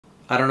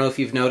I don't know if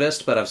you've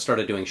noticed, but I've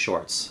started doing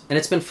shorts. And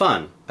it's been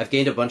fun. I've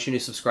gained a bunch of new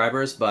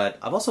subscribers, but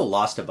I've also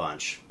lost a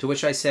bunch. To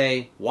which I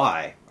say,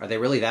 why? Are they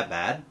really that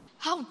bad?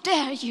 How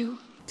dare you!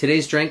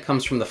 Today's drink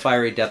comes from the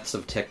fiery depths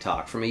of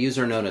TikTok, from a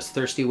user known as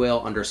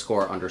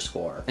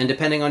thirstywhale__. And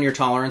depending on your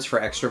tolerance for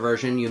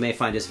extroversion, you may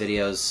find his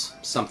videos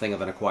something of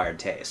an acquired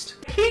taste.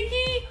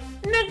 Tiki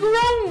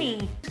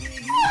Negroni!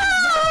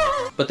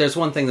 But there's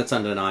one thing that's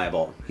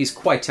undeniable. He's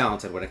quite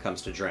talented when it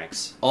comes to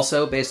drinks.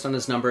 Also, based on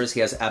his numbers, he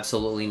has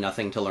absolutely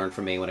nothing to learn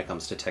from me when it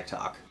comes to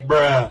TikTok.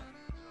 Bruh.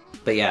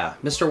 But yeah,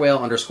 Mr.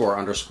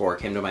 Whale__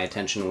 came to my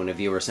attention when a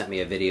viewer sent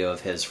me a video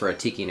of his for a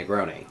Tiki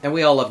Negroni. And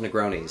we all love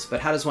Negronis, but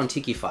how does one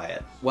tikify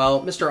it?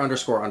 Well, Mr.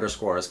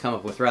 __ has come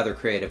up with rather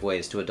creative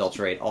ways to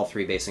adulterate all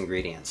three base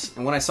ingredients.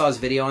 And when I saw his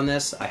video on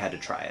this, I had to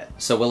try it.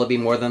 So will it be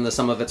more than the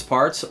sum of its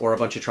parts, or a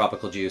bunch of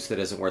tropical juice that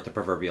isn't worth the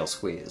proverbial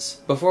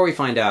squeeze? Before we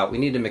find out, we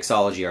need to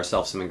mixology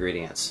ourselves some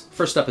ingredients.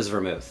 First up is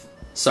vermouth.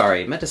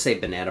 Sorry, meant to say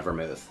banana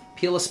vermouth.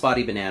 Peel a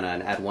spotty banana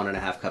and add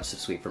 1½ cups of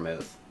sweet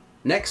vermouth.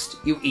 Next,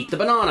 you eat the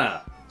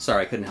banana!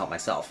 Sorry, I couldn't help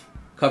myself.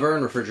 Cover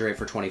and refrigerate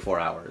for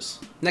 24 hours.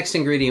 Next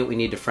ingredient we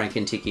need to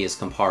franken tiki is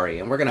Campari,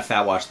 and we're going to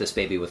fat wash this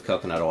baby with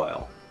coconut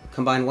oil.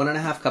 Combine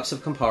 1½ cups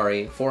of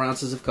Campari, 4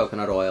 ounces of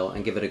coconut oil,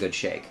 and give it a good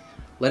shake.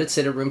 Let it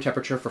sit at room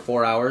temperature for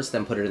 4 hours,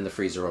 then put it in the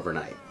freezer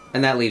overnight.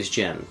 And that leaves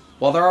gin.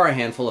 While there are a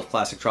handful of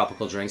classic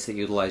tropical drinks that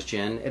utilize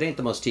gin, it ain't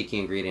the most tiki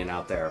ingredient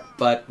out there,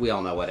 but we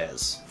all know what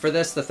is. For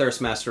this, the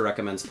Thirstmaster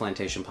recommends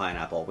plantation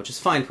pineapple, which is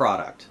a fine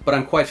product, but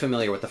I'm quite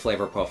familiar with the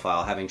flavor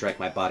profile, having drank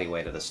my body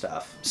weight of the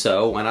stuff.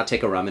 So why not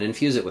take a rum and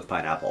infuse it with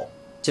pineapple?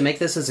 To make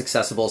this as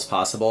accessible as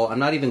possible, I'm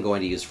not even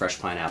going to use fresh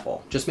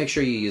pineapple. Just make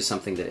sure you use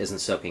something that isn't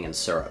soaking in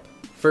syrup.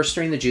 First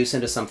strain the juice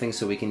into something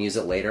so we can use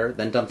it later,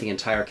 then dump the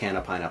entire can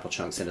of pineapple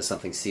chunks into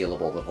something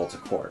sealable that holds a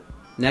quart.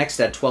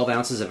 Next, add 12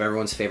 ounces of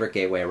everyone's favorite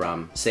gateway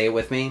rum. Say it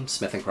with me,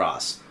 Smith &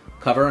 Cross.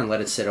 Cover and let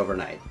it sit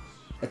overnight.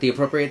 At the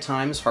appropriate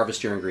times,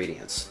 harvest your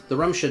ingredients. The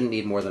rum shouldn't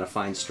need more than a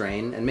fine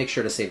strain, and make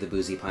sure to save the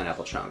boozy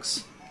pineapple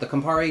chunks. The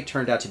Campari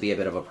turned out to be a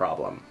bit of a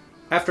problem.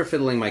 After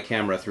fiddling my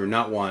camera through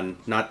not one,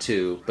 not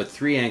two, but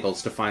 3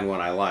 angles to find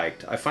one I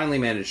liked, I finally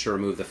managed to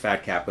remove the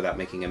fat cap without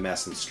making a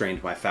mess and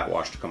strained my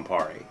fat-washed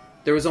Campari.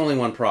 There was only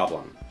one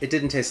problem. It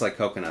didn't taste like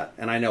coconut,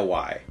 and I know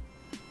why.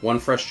 One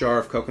fresh jar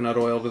of coconut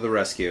oil to the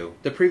rescue.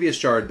 The previous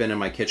jar had been in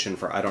my kitchen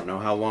for I don't know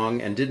how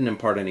long and didn't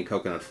impart any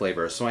coconut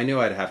flavor, so I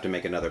knew I'd have to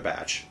make another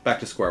batch. Back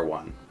to square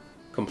one.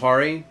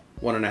 Campari,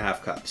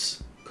 1½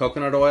 cups.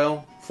 Coconut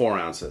oil, 4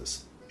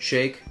 ounces.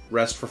 Shake,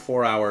 rest for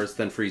 4 hours,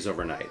 then freeze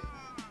overnight.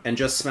 And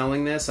just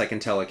smelling this, I can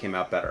tell it came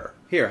out better.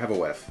 Here, have a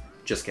whiff.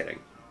 Just kidding.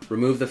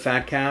 Remove the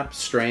fat cap,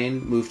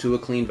 strain, move to a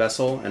clean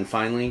vessel, and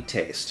finally,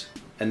 taste.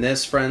 And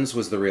this, friends,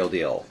 was the real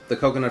deal. The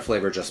coconut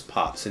flavor just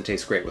pops and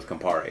tastes great with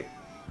Campari.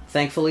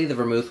 Thankfully, the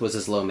vermouth was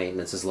as low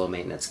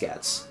maintenance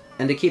gets.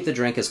 And to keep the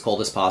drink as cold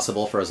as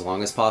possible for as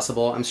long as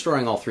possible, I'm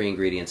storing all 3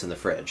 ingredients in the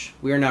fridge.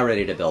 We are now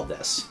ready to build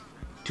this.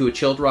 To a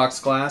chilled rocks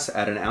glass,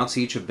 add 1 ounce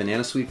each of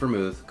banana sweet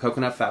vermouth,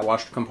 coconut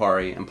fat-washed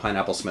Campari, and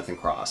pineapple Smith &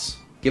 Cross.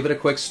 Give it a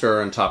quick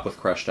stir and top with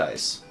crushed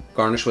ice.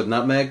 Garnish with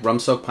nutmeg,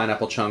 rum-soaked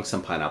pineapple chunks,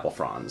 and pineapple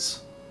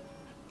fronds.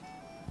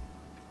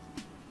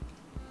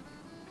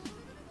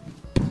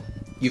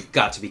 You've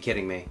got to be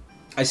kidding me.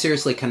 I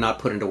seriously cannot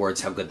put into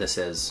words how good this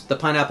is. The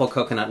pineapple,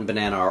 coconut, and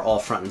banana are all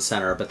front and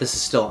center, but this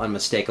is still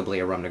unmistakably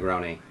a rum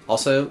Negroni.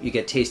 Also, you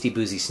get tasty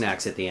boozy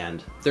snacks at the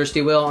end.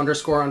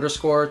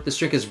 Thirstywhale__, this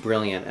drink is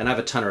brilliant, and I have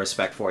a ton of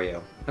respect for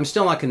you. I'm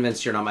still not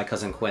convinced you're not my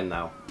cousin Quinn,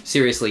 though.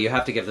 Seriously, you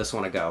have to give this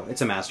one a go.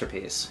 It's a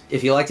masterpiece.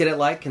 If you liked it at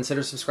like,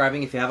 consider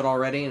subscribing if you haven't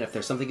already, and if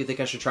there's something you think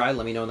I should try,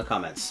 let me know in the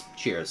comments.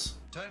 Cheers.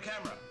 Turn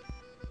camera.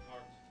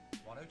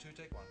 102,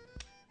 take 1.